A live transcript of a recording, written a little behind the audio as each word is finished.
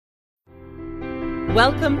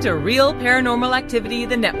Welcome to Real Paranormal Activity,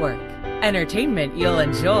 the network. Entertainment you'll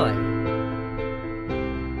enjoy.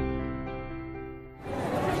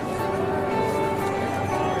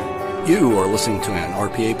 You are listening to an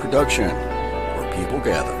RPA production where people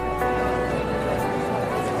gather.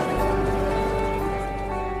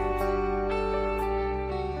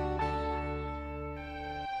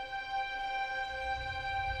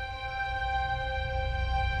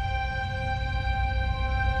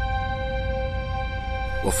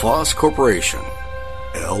 LaFosse Corporation,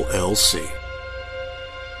 LLC.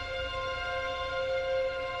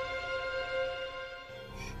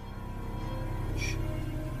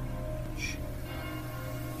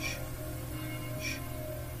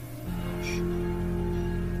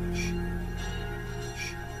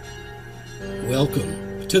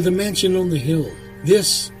 Welcome to the Mansion on the Hill.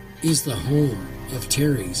 This is the home of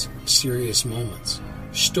Terry's Serious Moments.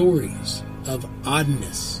 Stories of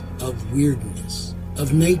oddness, of weirdness,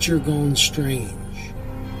 of nature gone strange.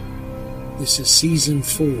 This is season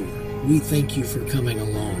 4. We thank you for coming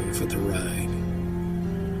along for the ride.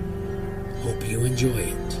 Hope you enjoy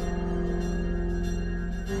it.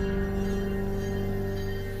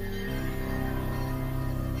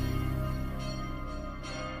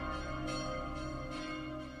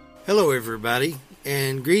 Hello everybody,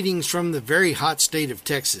 and greetings from the very hot state of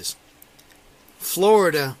Texas.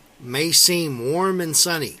 Florida may seem warm and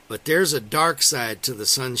sunny, but there's a dark side to the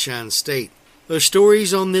Sunshine State. The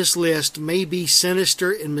stories on this list may be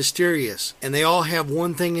sinister and mysterious, and they all have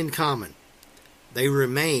one thing in common. They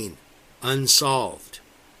remain unsolved.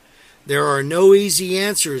 There are no easy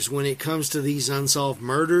answers when it comes to these unsolved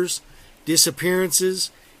murders,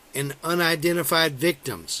 disappearances, and unidentified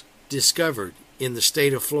victims discovered in the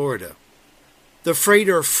state of Florida. The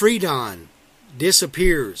freighter Freedon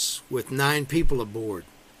disappears with 9 people aboard.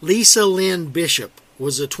 Lisa Lynn Bishop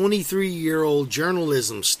was a 23-year-old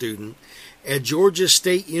journalism student at Georgia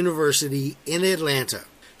State University in Atlanta.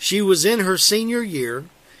 She was in her senior year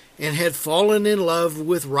and had fallen in love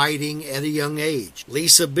with writing at a young age.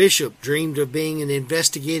 Lisa Bishop dreamed of being an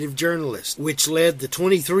investigative journalist, which led the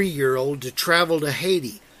 23-year-old to travel to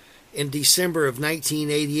Haiti in December of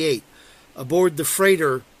 1988 aboard the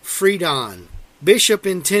freighter Freedon. Bishop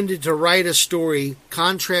intended to write a story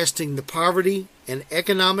contrasting the poverty and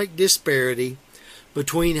economic disparity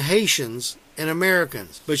between Haitians and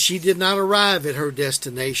Americans, but she did not arrive at her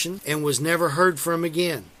destination and was never heard from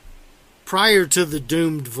again. Prior to the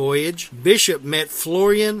doomed voyage, Bishop met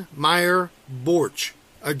Florian Meyer Borch,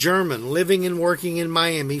 a German living and working in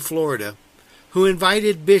Miami, Florida, who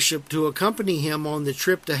invited Bishop to accompany him on the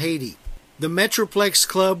trip to Haiti. The Metroplex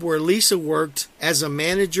Club where Lisa worked as a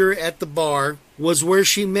manager at the bar was where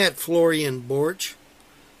she met Florian Borch,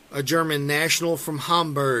 a German national from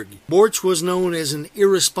Hamburg. Borch was known as an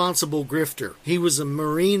irresponsible grifter. He was a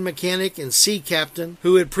marine mechanic and sea captain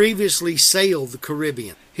who had previously sailed the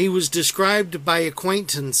Caribbean. He was described by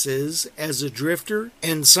acquaintances as a drifter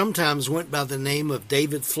and sometimes went by the name of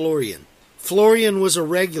David Florian. Florian was a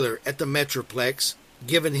regular at the Metroplex,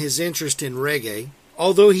 given his interest in reggae.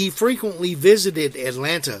 Although he frequently visited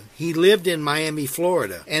Atlanta, he lived in Miami,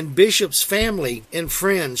 Florida, and Bishop's family and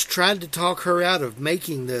friends tried to talk her out of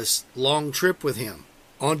making this long trip with him.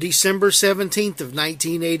 On December 17th of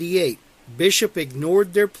 1988, Bishop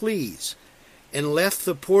ignored their pleas and left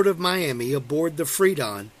the port of Miami aboard the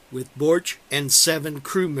Freedon with Borch and 7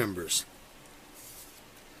 crew members.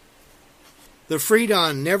 The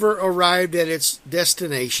Freedon never arrived at its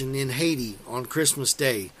destination in Haiti on Christmas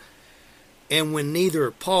Day, and when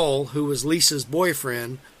neither Paul, who was Lisa's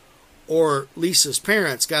boyfriend, or Lisa's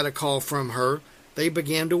parents got a call from her, they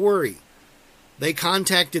began to worry. They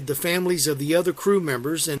contacted the families of the other crew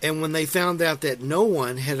members, and when they found out that no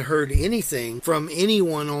one had heard anything from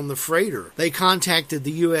anyone on the freighter, they contacted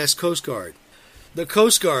the U.S. Coast Guard. The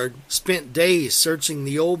Coast Guard spent days searching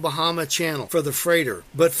the old Bahama Channel for the freighter,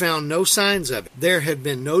 but found no signs of it. There had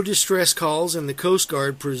been no distress calls, and the Coast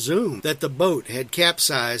Guard presumed that the boat had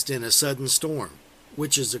capsized in a sudden storm,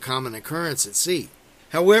 which is a common occurrence at sea.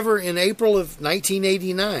 However, in April of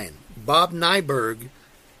 1989, Bob Nyberg,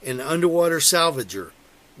 an underwater salvager,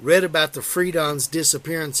 read about the Freedon's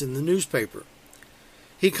disappearance in the newspaper.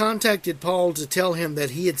 He contacted Paul to tell him that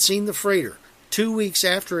he had seen the freighter 2 weeks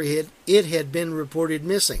after it had been reported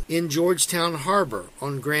missing in Georgetown Harbor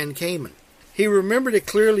on Grand Cayman. He remembered it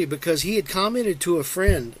clearly because he had commented to a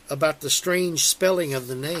friend about the strange spelling of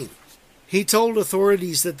the name. He told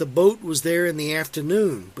authorities that the boat was there in the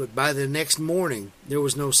afternoon, but by the next morning there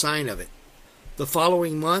was no sign of it. The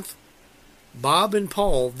following month, Bob and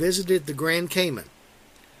Paul visited the Grand Cayman.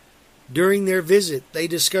 During their visit, they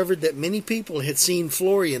discovered that many people had seen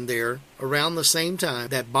Florian there around the same time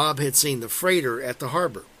that Bob had seen the freighter at the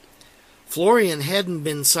harbor. Florian hadn't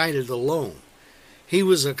been sighted alone. He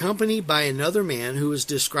was accompanied by another man who was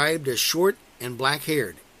described as short and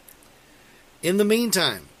black-haired. In the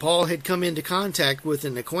meantime, Paul had come into contact with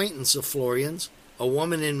an acquaintance of Florian's, a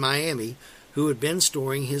woman in Miami, who had been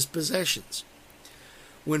storing his possessions.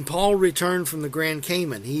 When Paul returned from the Grand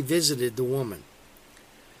Cayman, he visited the woman.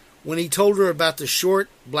 When he told her about the short,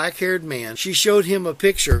 black-haired man, she showed him a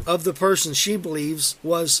picture of the person she believes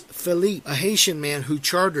was Philippe, a Haitian man who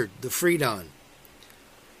chartered the Fredon.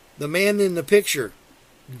 The man in the picture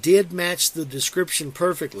did match the description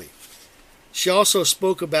perfectly. She also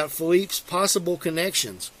spoke about Philippe's possible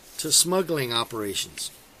connections to smuggling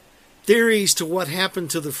operations. Theories to what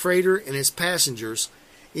happened to the freighter and its passengers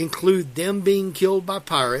include them being killed by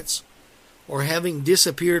pirates or having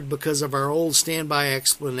disappeared because of our old standby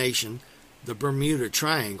explanation, the Bermuda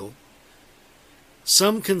Triangle.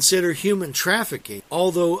 Some consider human trafficking,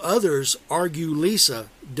 although others argue Lisa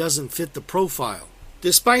doesn't fit the profile.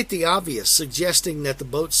 Despite the obvious suggesting that the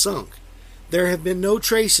boat sunk, there have been no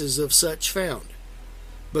traces of such found,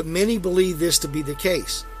 but many believe this to be the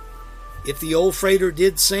case. If the old freighter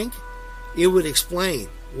did sink, it would explain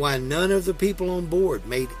why none of the people on board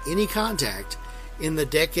made any contact in the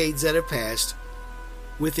decades that have passed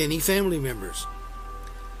with any family members.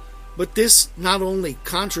 But this not only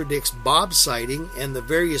contradicts Bob's sighting and the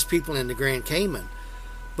various people in the Grand Cayman,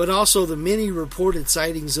 but also the many reported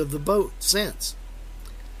sightings of the boat since.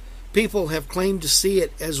 People have claimed to see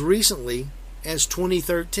it as recently as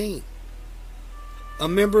 2013. A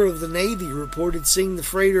member of the Navy reported seeing the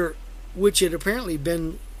freighter, which had apparently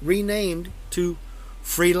been renamed to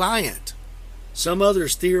Freliant. Some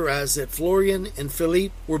others theorize that Florian and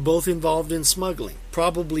Philippe were both involved in smuggling,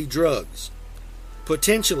 probably drugs.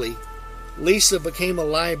 Potentially, Lisa became a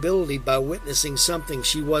liability by witnessing something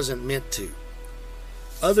she wasn't meant to.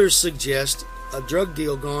 Others suggest a drug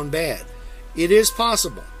deal gone bad. It is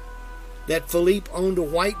possible that Philippe owned a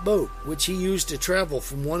white boat which he used to travel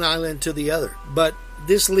from one island to the other, but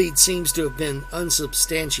this lead seems to have been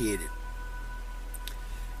unsubstantiated.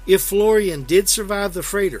 If Florian did survive the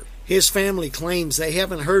freighter, his family claims they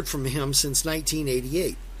haven't heard from him since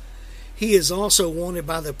 1988. He is also wanted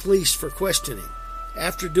by the police for questioning.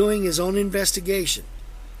 After doing his own investigation,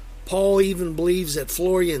 Paul even believes that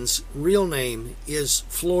Florian's real name is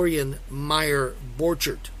Florian Meyer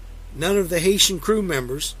Borchert. None of the Haitian crew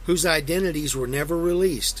members, whose identities were never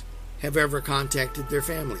released, have ever contacted their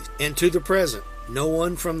families. And to the present, no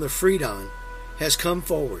one from the Fredon has come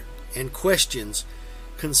forward, and questions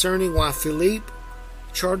concerning why Philippe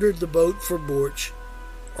chartered the boat for Borch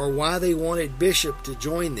or why they wanted Bishop to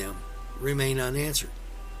join them remain unanswered.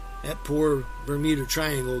 That poor Bermuda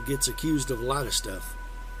Triangle gets accused of a lot of stuff.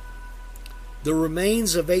 The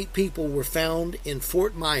remains of 8 people were found in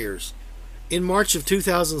Fort Myers. In March of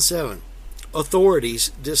 2007,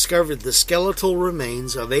 authorities discovered the skeletal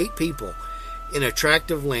remains of 8 people in a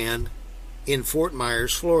tract of land in Fort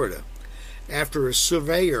Myers, Florida, after a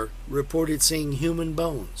surveyor reported seeing human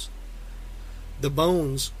bones. The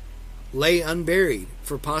bones lay unburied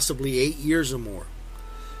for possibly 8 years or more,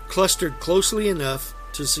 clustered closely enough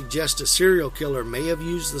to suggest a serial killer may have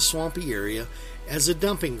used the swampy area as a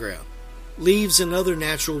dumping ground. Leaves and other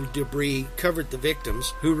natural debris covered the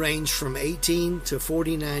victims, who ranged from 18 to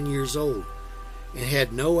 49 years old and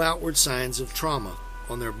had no outward signs of trauma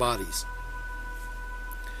on their bodies.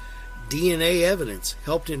 DNA evidence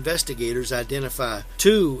helped investigators identify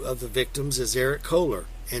 2 of the victims as Eric Kohler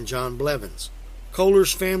and John Blevins.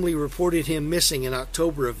 Kohler's family reported him missing in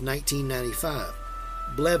October of 1995.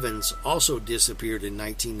 Blevins also disappeared in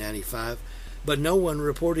 1995, but no one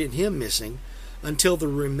reported him missing until the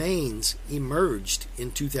remains emerged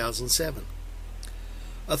in 2007.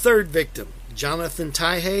 A third victim, Jonathan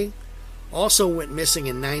Taihei, also went missing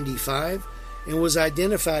in 1995 and was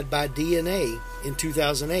identified by DNA in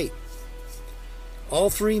 2008. All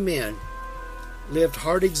 3 men lived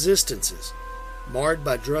hard existences, marred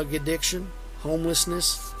by drug addiction,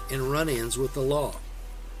 homelessness, and run-ins with the law.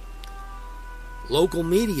 Local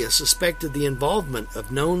media suspected the involvement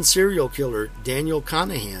of known serial killer Daniel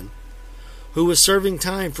Conahan, who was serving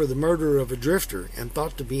time for the murder of a drifter and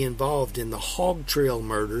thought to be involved in the Hog Trail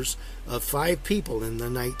murders of 5 people in the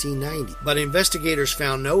 1990s. But investigators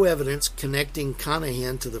found no evidence connecting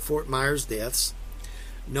Conahan to the Fort Myers deaths,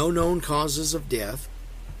 no known causes of death,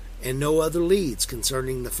 and no other leads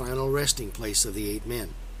concerning the final resting place of the 8 men.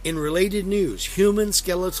 In related news, human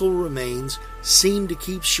skeletal remains seem to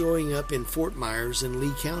keep showing up in Fort Myers and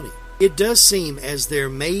Lee County. It does seem as there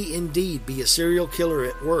may indeed be a serial killer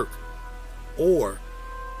at work Or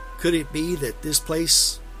could it be that this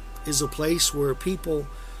place is a place where people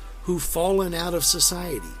who've fallen out of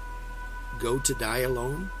society go to die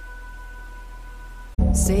alone?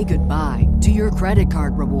 Say goodbye to your credit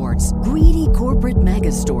card rewards. Greedy corporate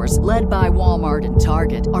mega stores, led by Walmart and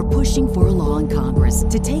Target, are pushing for a law in Congress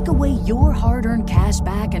to take away your hard-earned cash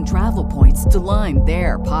back and travel points to line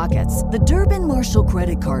their pockets. The Durbin-Marshall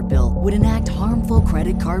credit card bill would enact harmful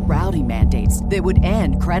credit card routing mandates that would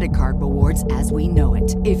end credit card rewards as we know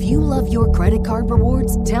it. If you love your credit card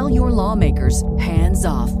rewards, tell your lawmakers, hands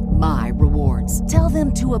off my rewards. Tell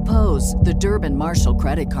them to oppose the Durbin-Marshall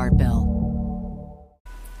credit card bill.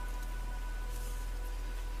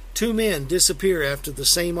 2 men disappear after the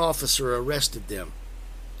same officer arrested them.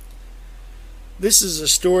 This is a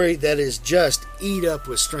story that is just eat up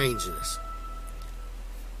with strangeness.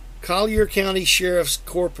 Collier County Sheriff's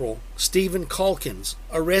Corporal Stephen Calkins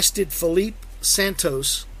arrested Felipe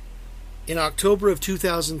Santos in October of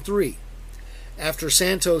 2003 after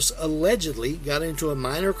Santos allegedly got into a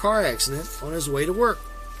minor car accident on his way to work.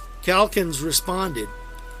 Calkins responded,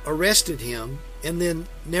 arrested him, and then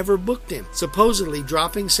never booked him, supposedly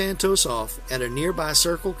dropping Santos off at a nearby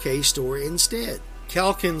Circle K store instead.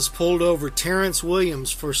 Calkins pulled over Terrence Williams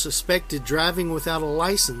for suspected driving without a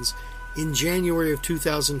license in January of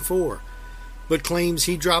 2004, but claims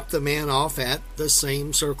he dropped the man off at the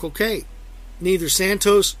same Circle K. Neither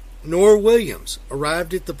Santos nor Williams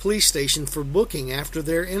arrived at the police station for booking after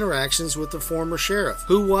their interactions with the former sheriff,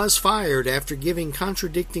 who was fired after giving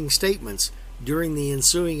contradicting statements during the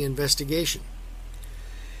ensuing investigation.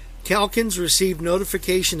 Calkins received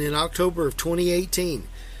notification in October of 2018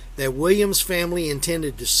 that Williams' family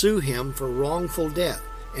intended to sue him for wrongful death,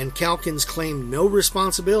 and Calkins claimed no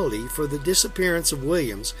responsibility for the disappearance of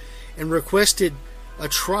Williams and requested a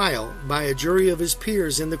trial by a jury of his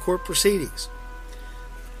peers in the court proceedings.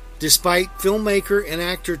 Despite filmmaker and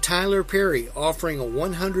actor Tyler Perry offering a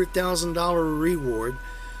 $100,000 reward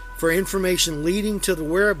for information leading to the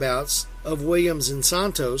whereabouts of Williams and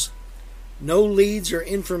Santos, no leads or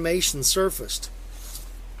information surfaced.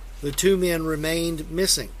 The 2 men remained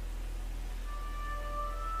missing.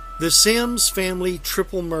 The Sims family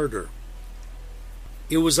triple murder.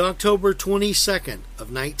 It was October 22nd of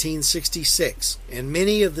 1966, and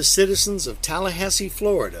many of the citizens of Tallahassee,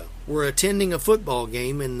 Florida, were attending a football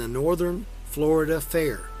game in the Northern Florida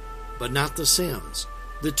Fair, but not the Sims.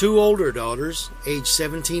 The 2 older daughters, aged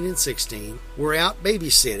 17 and 16, were out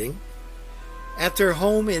babysitting. At their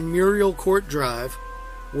home in Muriel Court Drive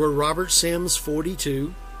were Robert Sims,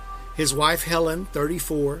 42, his wife Helen,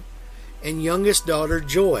 34, and youngest daughter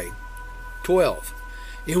Joy, 12.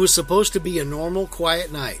 It was supposed to be a normal,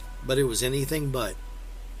 quiet night, but it was anything but.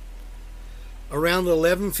 Around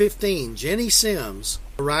 11:15, Jenny Sims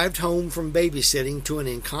arrived home from babysitting to an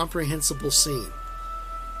incomprehensible scene.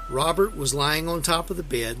 Robert was lying on top of the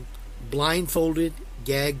bed, blindfolded,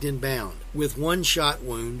 gagged, and bound, with 1 shot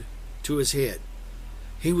wound to his head.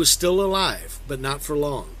 He was still alive, but not for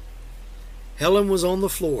long. Helen was on the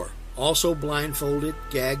floor, also blindfolded,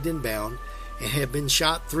 gagged, and bound, and had been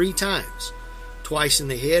shot 3 times, twice in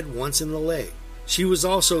the head, once in the leg. She was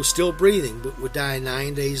also still breathing, but would die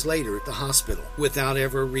 9 days later at the hospital without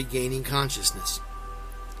ever regaining consciousness.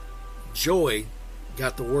 Joy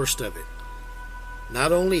got the worst of it.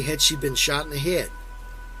 Not only had she been shot in the head,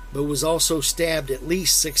 but was also stabbed at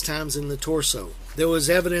least 6 times in the torso. There was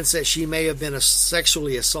evidence that she may have been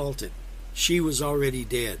sexually assaulted. She was already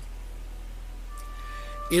dead.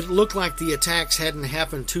 It looked like the attacks hadn't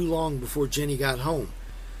happened too long before Jenny got home,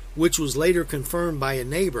 which was later confirmed by a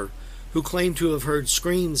neighbor who claimed to have heard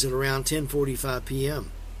screams at around 10:45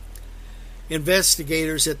 p.m.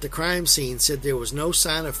 Investigators at the crime scene said there was no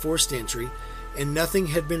sign of forced entry and nothing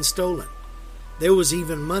had been stolen. There was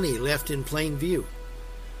even money left in plain view.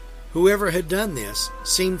 Whoever had done this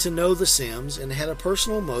seemed to know the Sims and had a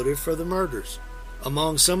personal motive for the murders.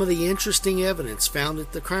 Among some of the interesting evidence found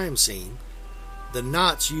at the crime scene, the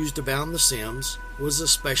knots used to bound the Sims was a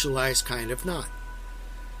specialized kind of knot.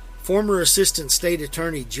 Former Assistant State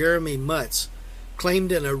Attorney Jeremy Mutz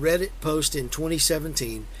claimed in a Reddit post in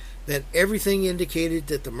 2017 that everything indicated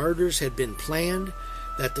that the murders had been planned,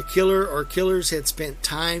 that the killer or killers had spent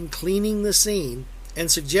time cleaning the scene, and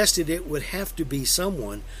suggested it would have to be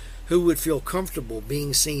someone who would feel comfortable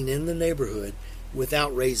being seen in the neighborhood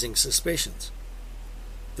without raising suspicions.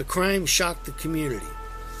 The crime shocked the community,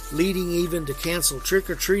 leading even to cancel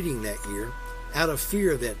trick-or-treating that year out of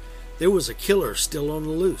fear that there was a killer still on the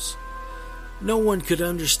loose. No one could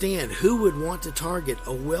understand who would want to target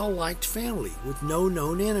a well-liked family with no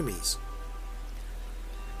known enemies.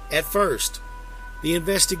 At first, the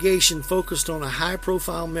investigation focused on a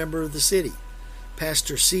high-profile member of the city,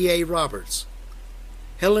 Pastor C.A. Roberts.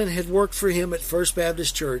 Helen had worked for him at First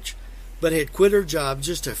Baptist Church, but had quit her job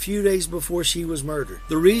just a few days before she was murdered.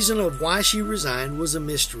 The reason of why she resigned was a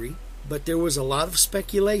mystery, but there was a lot of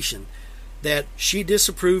speculation that she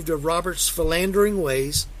disapproved of Roberts' philandering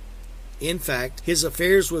ways. In fact, his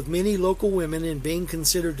affairs with many local women and being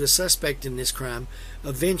considered a suspect in this crime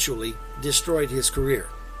eventually destroyed his career.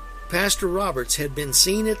 Pastor Roberts had been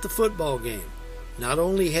seen at the football game. Not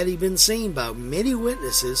only had he been seen by many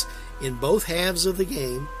witnesses in both halves of the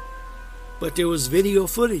game, but there was video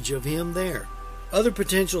footage of him there. Other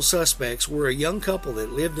potential suspects were a young couple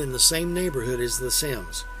that lived in the same neighborhood as the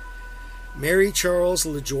Sims. Mary Charles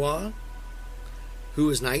LaJoie, who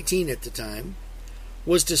was 19 at the time,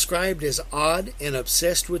 was described as odd and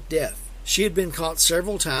obsessed with death. She had been caught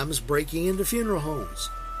several times breaking into funeral homes.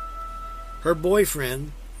 Her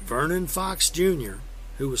boyfriend, Vernon Fox Jr.,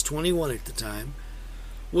 who was 21 at the time,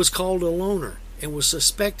 was called a loner and was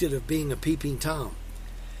suspected of being a peeping Tom.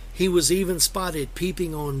 He was even spotted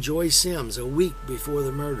peeping on Joy Sims a week before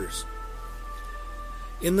the murders.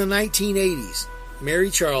 In the 1980s, Mary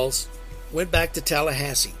Charles went back to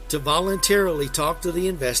Tallahassee to voluntarily talk to the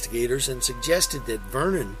investigators and suggested that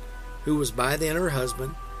Vernon, who was by then her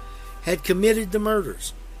husband, had committed the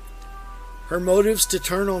murders. Her motives to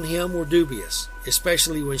turn on him were dubious,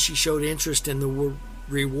 especially when she showed interest in the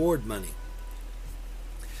reward money.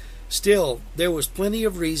 Still, there was plenty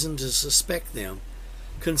of reason to suspect them,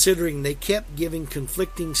 considering they kept giving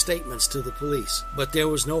conflicting statements to the police, but there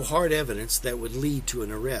was no hard evidence that would lead to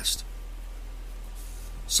an arrest.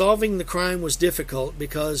 Solving the crime was difficult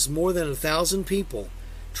because more than 1,000 people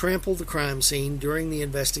trampled the crime scene during the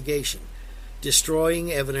investigation,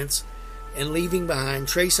 destroying evidence and leaving behind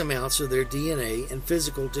trace amounts of their DNA and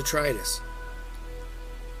physical detritus.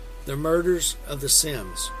 The murders of the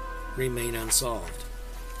Sims remain unsolved.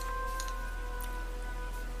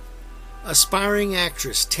 Aspiring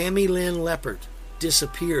actress Tammy Lynn Leppert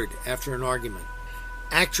disappeared after an argument.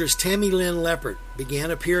 Actress Tammy Lynn Leppert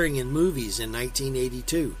began appearing in movies in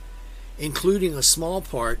 1982, including a small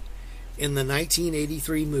part in the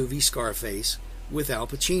 1983 movie Scarface with Al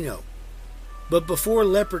Pacino. But before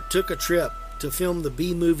Leppert took a trip to film the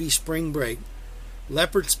B-movie Spring Break,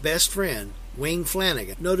 Leppert's best friend, Wayne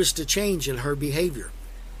Flanagan, noticed a change in her behavior,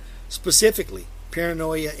 specifically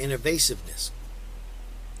paranoia and evasiveness.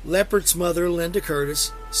 Leppert's mother, Linda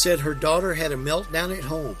Curtis, said her daughter had a meltdown at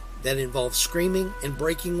home that involved screaming and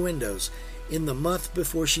breaking windows in the month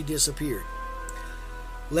before she disappeared.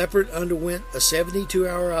 Leppert underwent a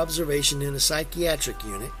 72-hour observation in a psychiatric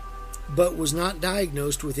unit, but was not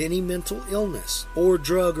diagnosed with any mental illness or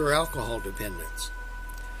drug or alcohol dependence.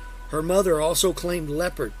 Her mother also claimed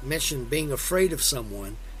Leppert mentioned being afraid of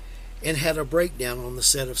someone and had a breakdown on the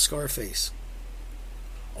set of Scarface.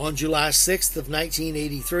 On July 6th of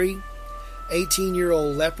 1983,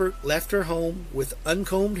 18-year-old Leppert left her home with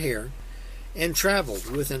uncombed hair and traveled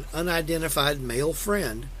with an unidentified male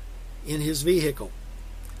friend in his vehicle.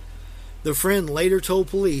 The friend later told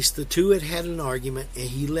police the two had had an argument and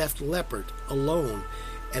he left Leppert alone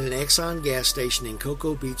at an Exxon gas station in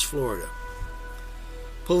Cocoa Beach, Florida.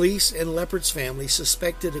 Police and Leppert's family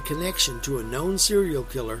suspected a connection to a known serial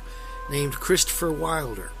killer named Christopher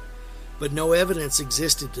Wilder, but no evidence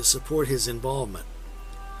existed to support his involvement.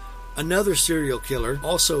 Another serial killer,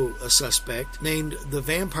 also a suspect, named the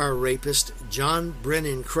vampire rapist John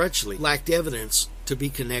Brennan Crutchley, lacked evidence to be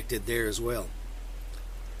connected there as well.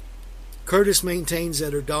 Curtis maintains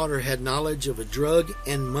that her daughter had knowledge of a drug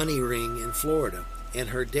and money ring in Florida, and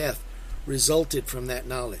her death resulted from that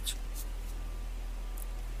knowledge.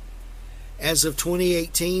 As of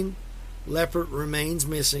 2018, Leppert remains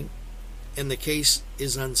missing, and the case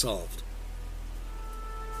is unsolved.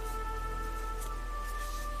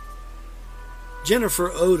 Jennifer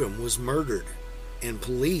Odom was murdered, and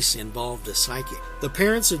police involved a psychic. The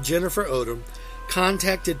parents of Jennifer Odom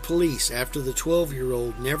contacted police after the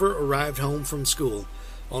 12-year-old never arrived home from school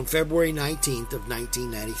on February 19th of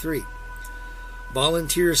 1993.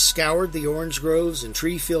 Volunteers scoured the orange groves and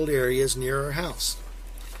tree-filled areas near her house,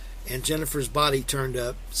 and Jennifer's body turned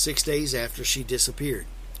up 6 days after she disappeared.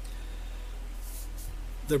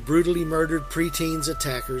 The brutally murdered preteen's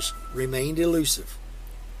attackers remained elusive,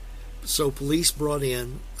 so police brought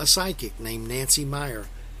in a psychic named Nancy Meyer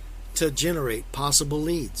to generate possible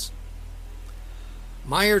leads.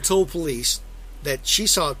 Meyer told police that she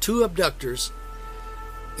saw two abductors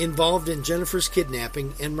involved in Jennifer's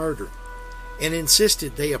kidnapping and murder, and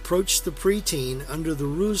insisted they approach the preteen under the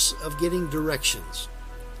ruse of getting directions.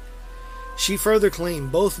 She further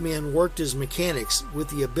claimed both men worked as mechanics with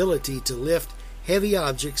the ability to lift heavy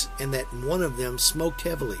objects and that one of them smoked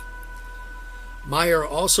heavily. Meyer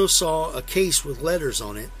also saw a case with letters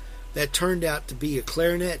on it that turned out to be a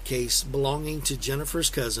clarinet case belonging to Jennifer's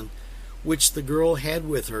cousin, which the girl had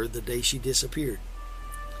with her the day she disappeared.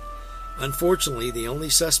 Unfortunately, the only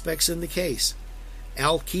suspects in the case,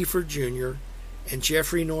 Al Kiefer Jr. and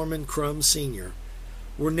Jeffrey Norman Crum Sr.,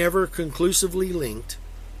 were never conclusively linked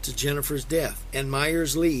to Jennifer's death, and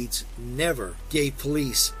Meyer's leads never gave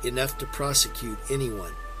police enough to prosecute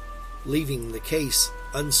anyone, leaving the case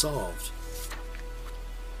unsolved.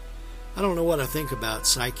 I don't know what I think about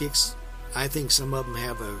psychics. I think some of them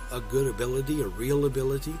have a good ability, a real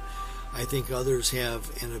ability. I think others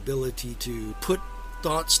have an ability to put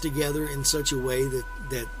thoughts together in such a way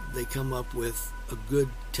that they come up with a good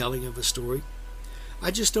telling of a story.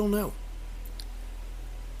 I just don't know.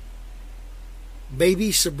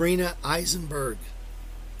 Baby Sabrina Eisenberg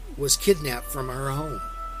was kidnapped from her home.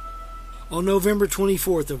 On November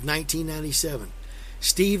 24th of 1997,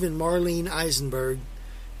 Steve and Marlene Eisenberg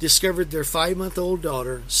discovered their 5-month-old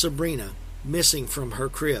daughter, Sabrina, missing from her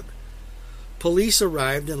crib. Police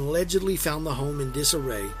arrived and allegedly found the home in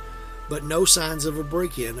disarray, but no signs of a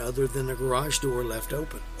break-in other than a garage door left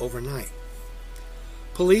open overnight.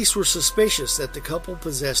 Police were suspicious that the couple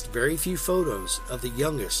possessed very few photos of the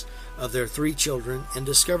youngest of their 3 children and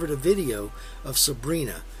discovered a video of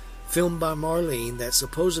Sabrina, filmed by Marlene, that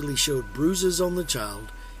supposedly showed bruises on the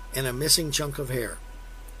child and a missing chunk of hair.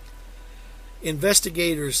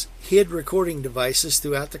 Investigators hid recording devices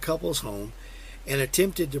throughout the couple's home and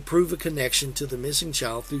attempted to prove a connection to the missing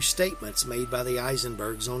child through statements made by the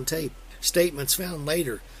Eisenbergs on tape. Statements found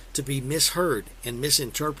later to be misheard and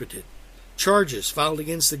misinterpreted. Charges filed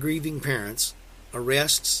against the grieving parents,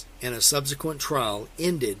 arrests, and a subsequent trial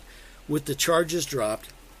ended with the charges dropped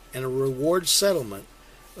and a reward settlement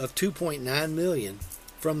of $2.9 million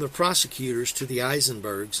from the prosecutors to the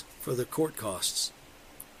Eisenbergs for the court costs.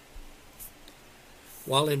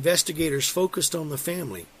 While investigators focused on the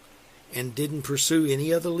family and didn't pursue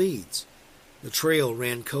any other leads, the trail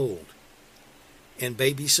ran cold, and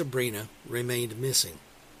baby Sabrina remained missing.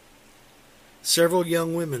 Several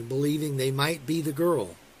young women believing they might be the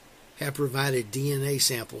girl have provided DNA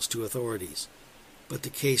samples to authorities, but the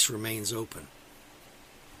case remains open.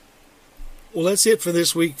 Well, that's it for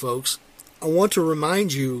this week, folks. I want to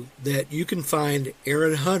remind you that you can find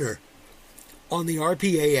Aaron Hunter on the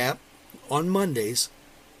RPA app on Mondays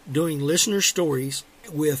doing listener stories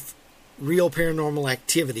with Real Paranormal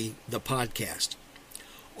Activity, the podcast.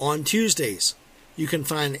 On Tuesdays, you can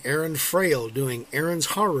find Aaron Frail doing Aaron's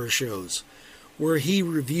Horror Shows, where he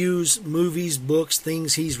reviews movies, books,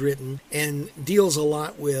 things he's written, and deals a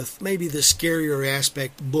lot with maybe the scarier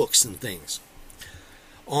aspect, books and things.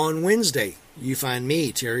 On Wednesday, you find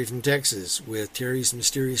me, Terry from Texas, with Terry's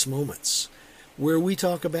Mysterious Moments, where we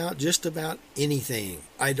talk about just about anything.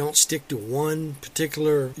 I don't stick to one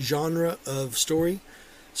particular genre of story,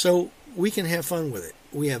 so we can have fun with it.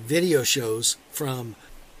 We have video shows from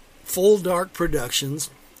Full Dark Productions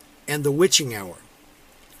and The Witching Hour.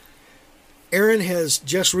 Aaron has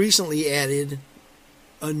just recently added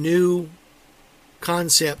a new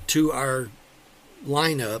concept to our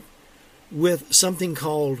lineup with something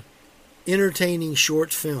called Entertaining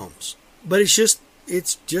Short Films. But it's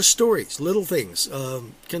just stories, little things.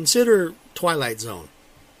 Consider Twilight Zone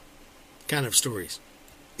kind of stories.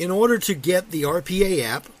 In order to get the RPA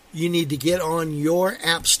app, you need to get on your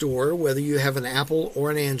app store, whether you have an Apple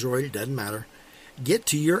or an Android, it doesn't matter. Get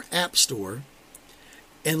to your app store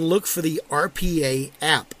and look for the RPA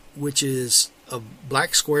app, which is a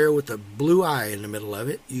black square with a blue eye in the middle of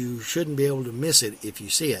it. You shouldn't be able to miss it if you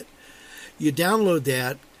see it. You download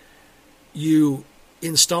that, you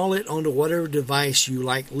install it onto whatever device you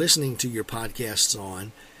like listening to your podcasts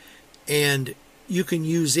on, and you can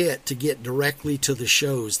use it to get directly to the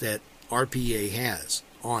shows that RPA has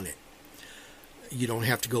on it. You don't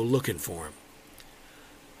have to go looking for them.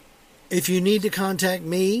 If you need to contact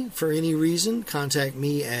me for any reason, contact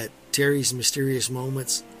me at Terry's Mysterious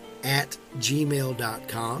Moments at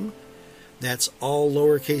gmail.com. That's all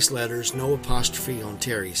lowercase letters, no apostrophe on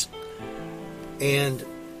Terry's. And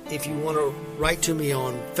if you want to write to me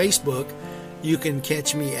on Facebook, you can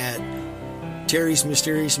catch me at Terry's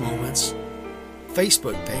Mysterious Moments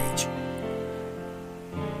Facebook page.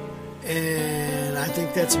 And I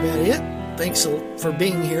think that's about it. Thanks for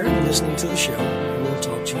being here and listening to the show. We'll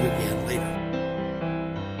talk to you again later.